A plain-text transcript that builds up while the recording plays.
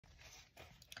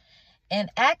In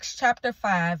Acts chapter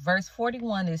 5, verse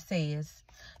 41, it says,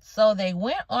 "So they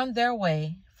went on their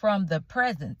way from the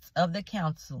presence of the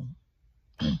council,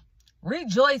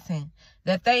 rejoicing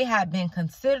that they had been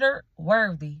considered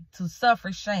worthy to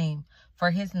suffer shame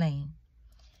for his name."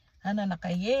 In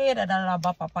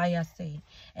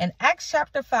Acts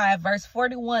chapter 5, verse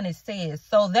 41, it says,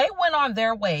 "So they went on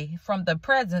their way from the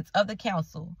presence of the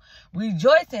council,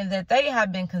 rejoicing that they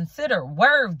had been considered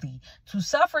worthy to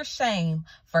suffer shame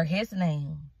for his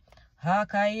name."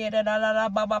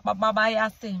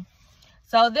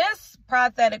 So this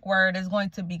prophetic word is going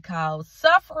to be called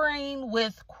suffering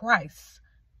with Christ,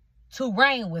 to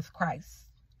reign with Christ.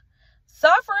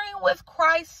 Suffering with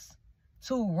Christ,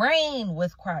 to reign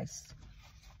with Christ.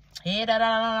 So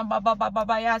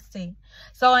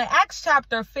in Acts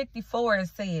chapter 54, it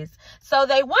says, "So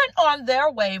they went on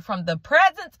their way from the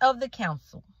presence of the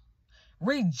council,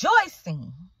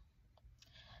 rejoicing."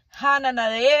 And when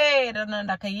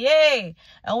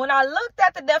I looked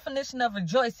at the definition of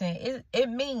rejoicing, it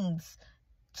means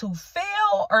to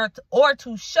feel or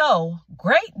to show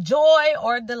great joy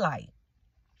or delight.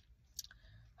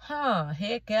 So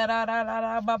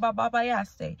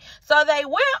they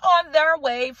went on their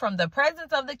way from the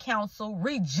presence of the council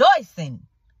rejoicing.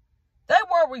 They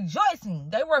were rejoicing.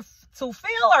 They were to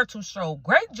feel or to show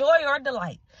great joy or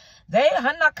delight. We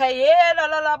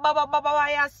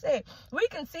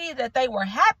can see that they were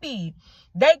happy.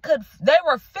 They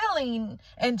were feeling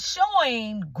and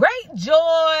showing great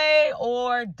joy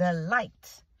or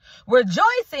delight,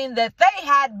 rejoicing that they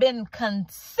had been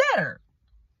considered.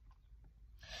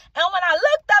 And when I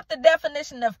looked up the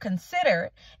definition of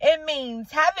consider, it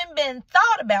means having been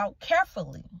thought about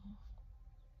carefully.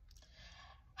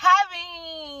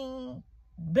 Having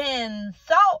been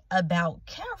thought about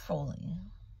carefully.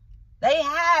 They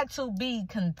had to be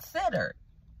considered.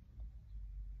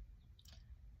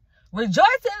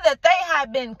 Rejoicing that they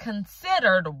had been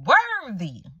considered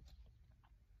worthy.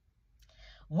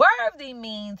 Worthy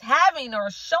means having or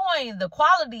showing the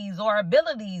qualities or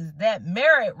abilities that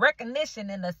merit recognition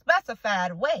in a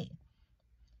specified way.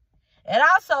 It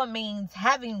also means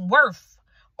having worth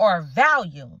or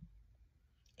value.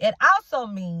 It also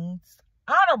means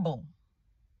honorable.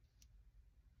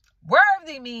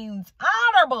 Worthy means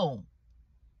honorable.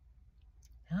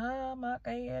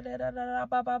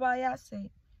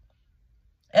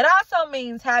 It also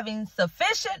means having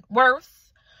sufficient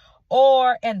worth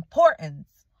or importance.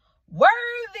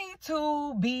 Worthy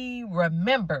to be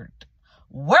remembered.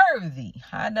 Worthy.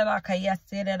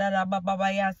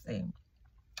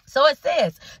 So it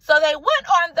says, "So they went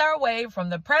on their way from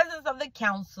the presence of the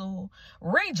council,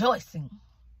 rejoicing,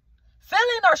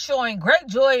 feeling or showing great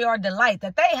joy or delight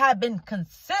that they had been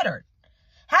considered,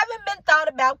 having been thought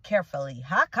about carefully."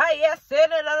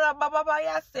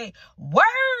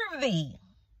 Worthy.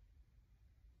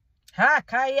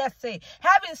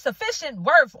 Having sufficient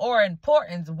worth or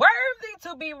importance, worthy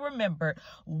to be remembered,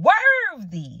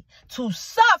 worthy to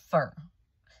suffer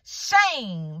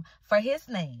shame for his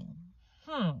name.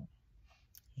 When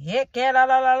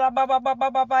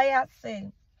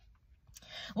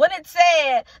it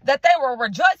said that they were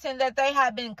rejoicing that they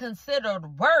had been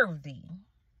considered worthy,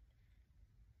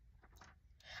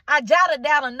 I jotted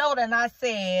down a note and I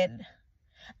said,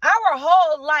 our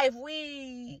whole life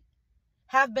we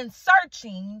have been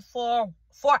searching for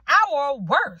our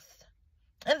worth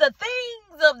in the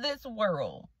things of this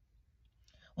world,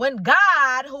 when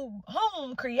God,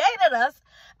 whom created us,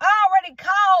 already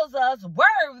calls us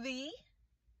worthy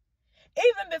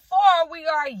even before we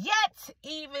are yet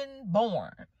even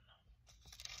born.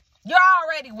 You're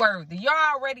already worthy. You're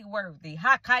already worthy.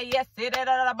 God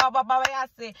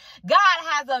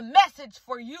has a message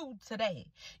for you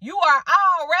today. You are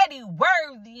already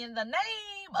worthy in the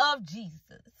name of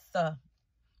Jesus.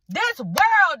 This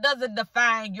world doesn't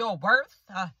define your worth.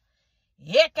 No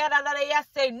man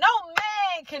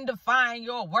can define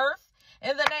your worth.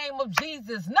 In the name of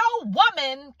Jesus, no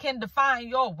woman can define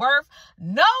your worth.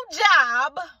 No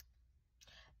job,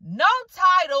 no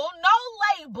title, no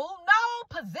label, no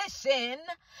position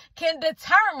can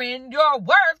determine your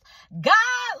worth.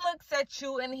 God looks at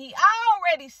you and he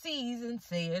already sees and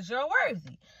says you're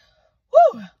worthy.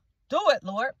 Whew. Do it,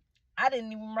 Lord. I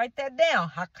didn't even write that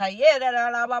down.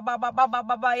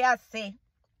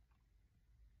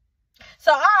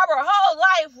 So our whole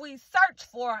life we search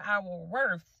for our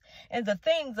worth in the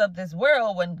things of this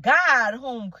world, when God,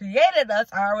 whom created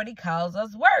us, already calls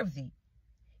us worthy,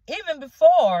 even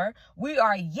before we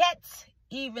are yet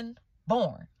even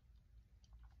born.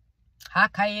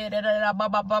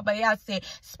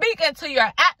 Speak into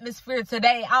your atmosphere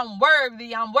today. I'm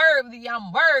worthy. I'm worthy.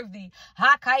 I'm worthy.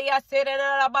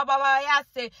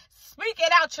 Speak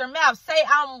it out your mouth. Say,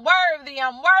 I'm worthy.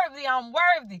 I'm worthy. I'm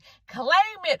worthy.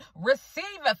 Claim it.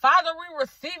 Receive it. Father, we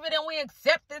receive it and we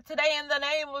accept it today in the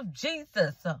name of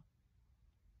Jesus.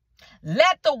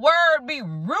 Let the word be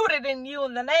rooted in you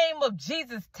in the name of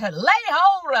Jesus to lay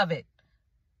hold of it.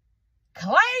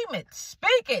 Claim it,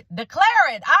 speak it, declare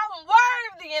it. I'm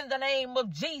worthy in the name of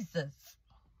Jesus.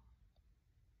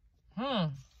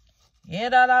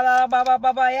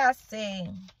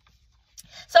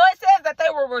 So it says that they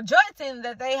were rejoicing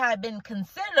that they had been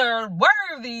considered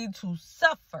worthy to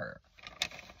suffer.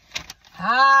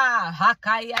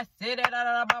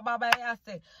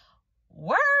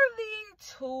 Worthy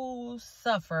to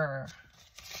suffer.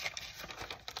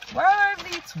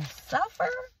 Worthy to suffer?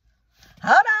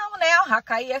 Hold on now.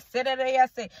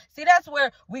 See, that's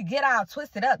where we get all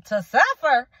twisted up. To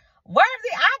suffer.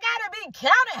 Worthy. I gotta be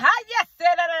counted.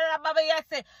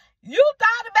 You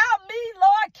thought about me,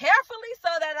 Lord, carefully so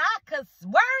that I could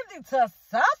worthy to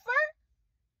suffer?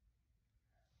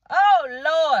 Oh,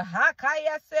 Lord.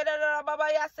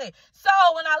 So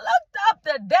when I looked up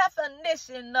the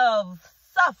definition of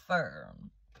suffer,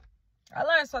 I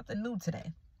learned something new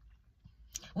today.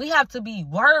 We have to be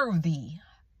worthy,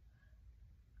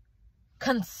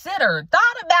 considered,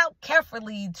 thought about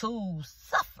carefully to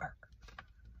suffer.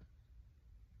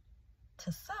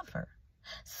 To suffer.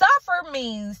 Suffer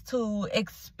means to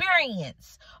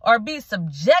experience or be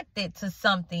subjected to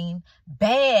something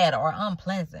bad or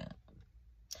unpleasant.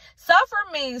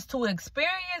 Suffer means to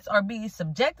experience or be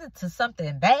subjected to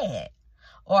something bad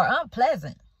or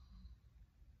unpleasant.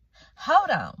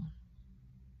 Hold on.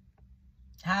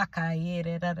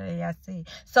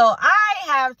 So I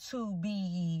have to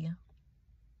be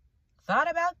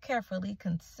thought about carefully,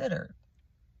 considered,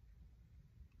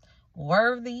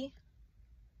 worthy,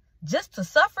 just to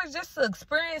suffer, just to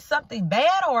experience something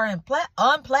bad or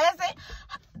unpleasant.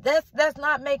 That's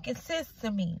not making sense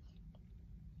to me.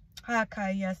 But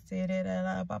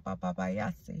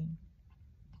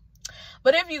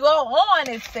if you go on,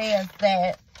 it says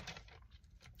that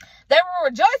they were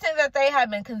rejoicing that they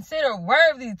had been considered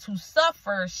worthy to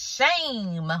suffer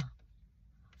shame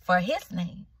for his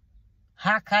name.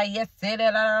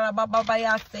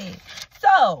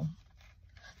 So,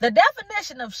 the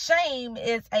definition of shame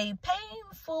is a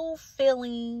painful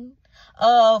feeling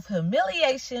of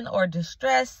humiliation or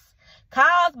distress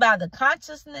caused by the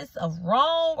consciousness of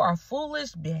wrong or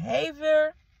foolish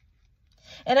behavior.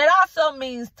 And it also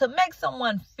means to make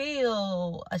someone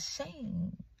feel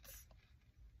ashamed.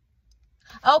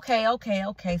 Okay.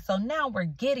 So now we're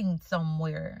getting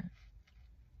somewhere.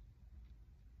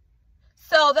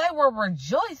 So they were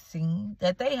rejoicing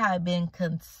that they had been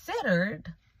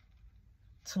considered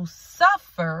to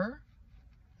suffer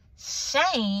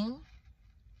shame.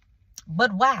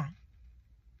 But why?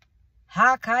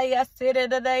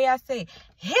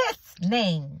 His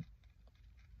name.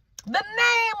 The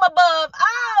name above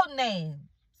all names.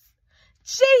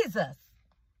 Jesus.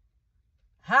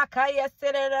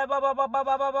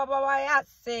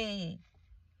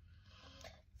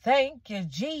 Thank you,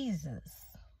 Jesus.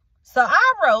 So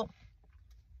I wrote,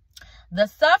 the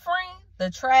suffering, the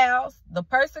trials, the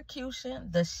persecution,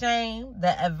 the shame, the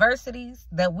adversities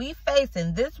that we face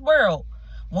in this world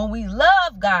when we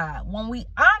love God, when we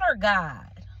honor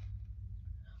God,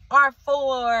 are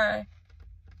for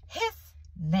his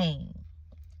name.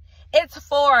 It's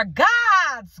for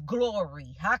God's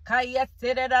glory. I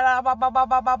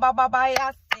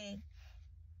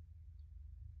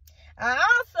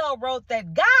also wrote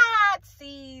that God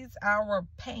sees our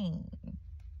pain.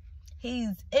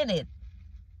 He's in it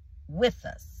with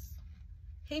us.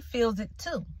 He feels it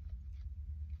too.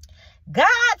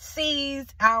 God sees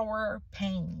our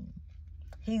pain.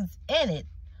 He's in it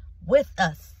with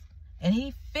us. And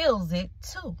he feels it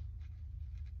too.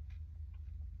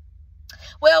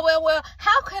 Well,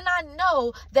 how can I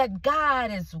know that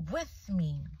God is with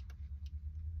me?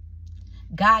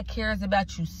 God cares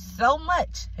about you so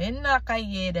much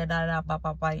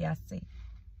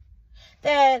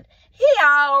that he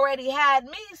already had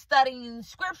me studying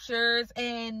scriptures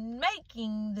and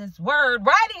making this word,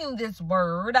 writing this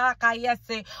word,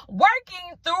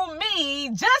 working through me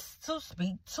just to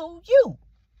speak to you.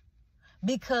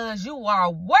 Because you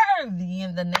are worthy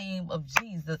in the name of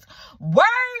Jesus.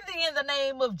 Worthy in the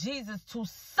name of Jesus to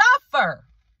suffer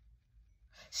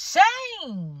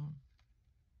shame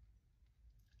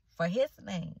for his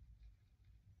name,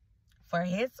 for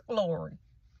his glory.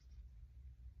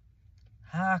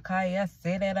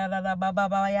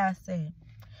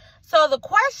 So the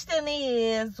question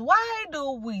is, why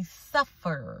do we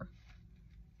suffer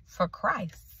for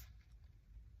Christ?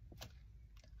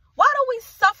 Why do we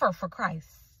suffer for Christ?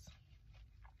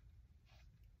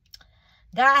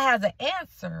 God has an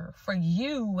answer for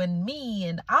you and me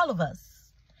and all of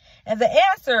us. And the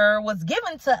answer was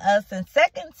given to us in 2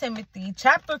 Timothy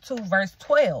chapter 2, verse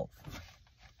 12.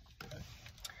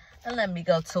 And let me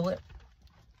go to it.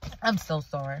 I'm so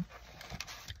sorry.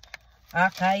 I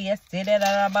should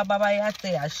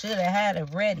have had it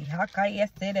ready. So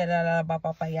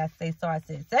I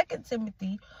said 2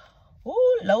 Timothy.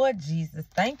 Oh, Lord Jesus.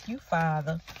 Thank you,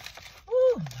 Father.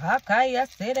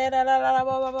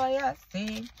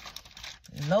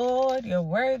 Lord, you're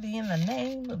worthy in the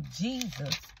name of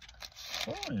Jesus.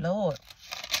 Oh, Lord.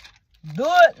 Do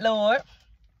it, Lord.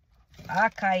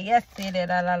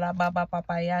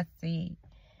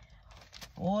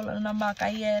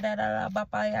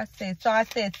 So I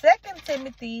said 2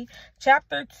 Timothy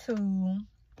chapter 2,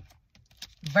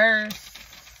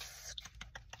 verse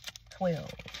 12.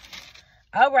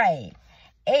 All right.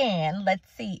 And let's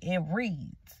see, it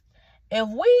reads, if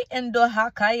we endure,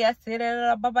 let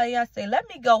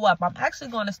me go up. I'm actually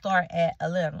going to start at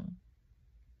 11.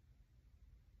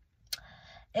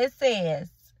 It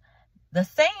says, the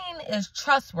saying is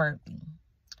trustworthy.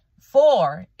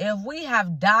 For if we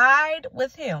have died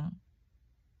with him,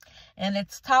 and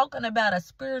it's talking about a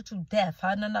spiritual death,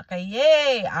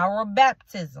 our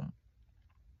baptism.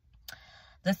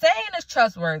 The saying is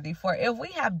trustworthy, for if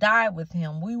we have died with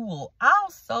him, we will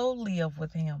also live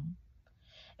with him.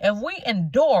 If we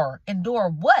endure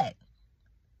what?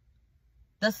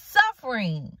 The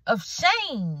suffering of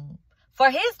shame for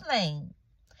his name.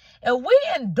 If we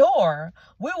endure,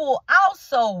 we will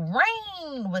also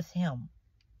reign with him.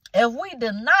 If we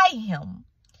deny him,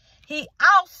 he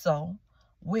also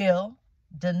will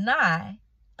deny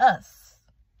us.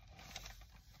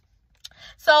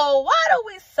 So why do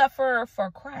we suffer for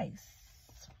Christ?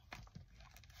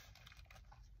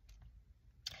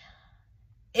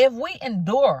 If we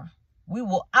endure, we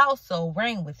will also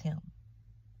reign with him.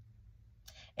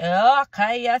 If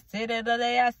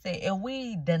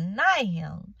we deny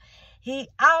him, he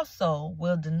also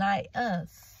will deny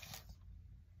us.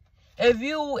 If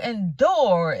you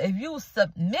endure, if you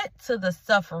submit to the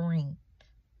suffering,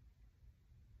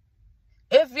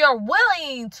 if you're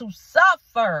willing to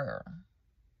suffer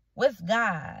with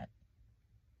God,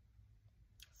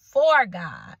 for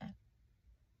God,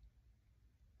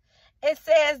 it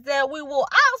says that we will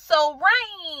also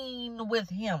reign with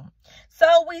him.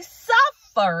 So we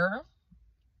suffer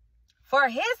for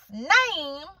his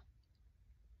name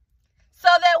so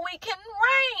that we can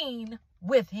reign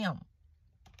with him.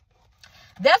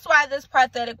 That's why this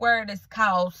prophetic word is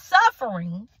called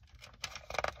suffering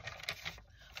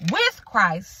with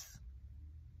Christ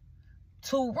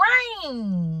to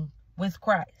reign with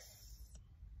Christ.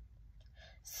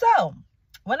 So,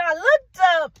 when I looked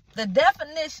up the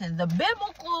definition, the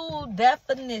biblical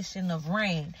definition of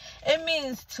reign, it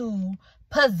means to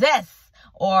possess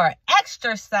or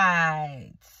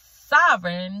exercise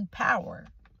sovereign power.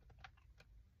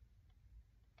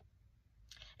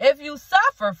 If you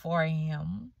suffer for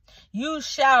him, you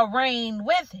shall reign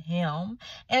with him.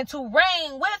 And to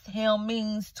reign with him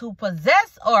means to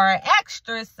possess or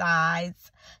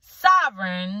exercise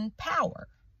sovereign power.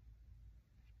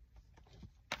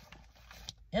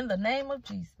 In the name of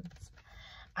Jesus.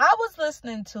 I was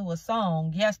listening to a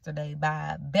song yesterday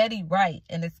by Betty Wright,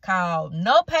 and it's called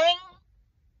No Pain,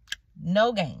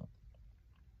 No Gain.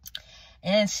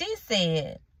 And she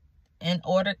said, in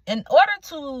order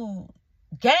to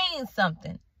gain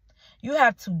something, you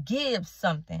have to give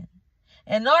something.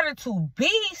 In order to be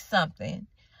something,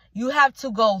 you have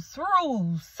to go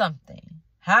through something.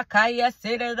 And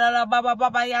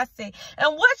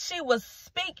what she was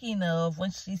speaking of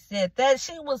when she said that,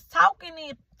 she was talking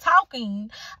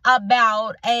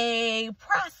about a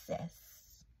process.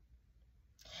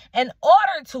 In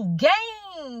order to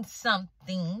gain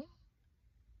something,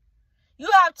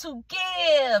 you have to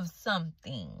give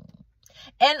something.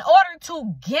 In order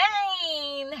to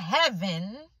gain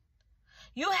heaven,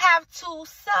 you have to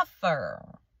suffer.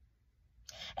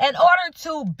 In order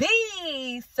to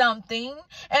be something,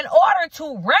 in order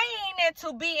to reign and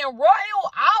to be in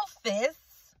royal office,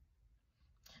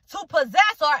 to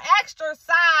possess or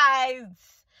exercise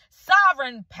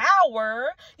sovereign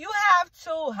power, you have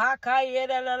to,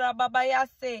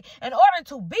 in order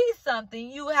to be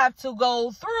something, you have to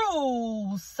go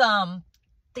through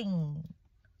something.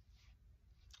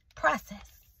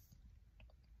 Process.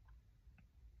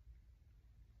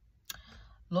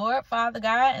 Lord, Father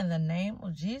God, in the name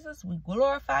of Jesus, we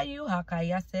glorify you.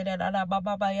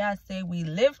 We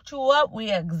lift you up.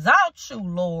 We exalt you,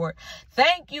 Lord.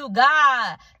 Thank you,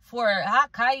 God, for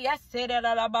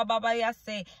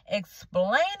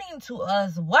explaining to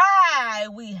us why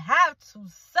we have to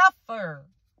suffer.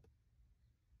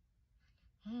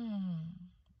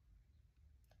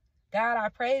 God, I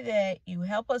pray that you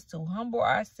help us to humble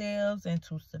ourselves and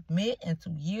to submit and to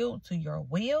yield to your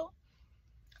will.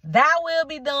 Thy will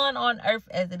be done on earth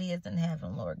as it is in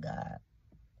heaven, Lord God.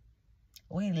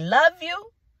 We love you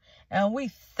and we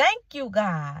thank you,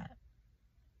 God.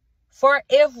 For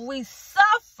if we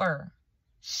suffer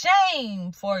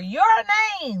shame for your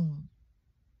name,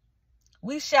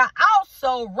 we shall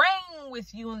also reign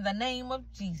with you in the name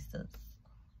of Jesus.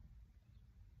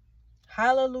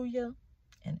 Hallelujah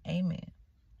and amen.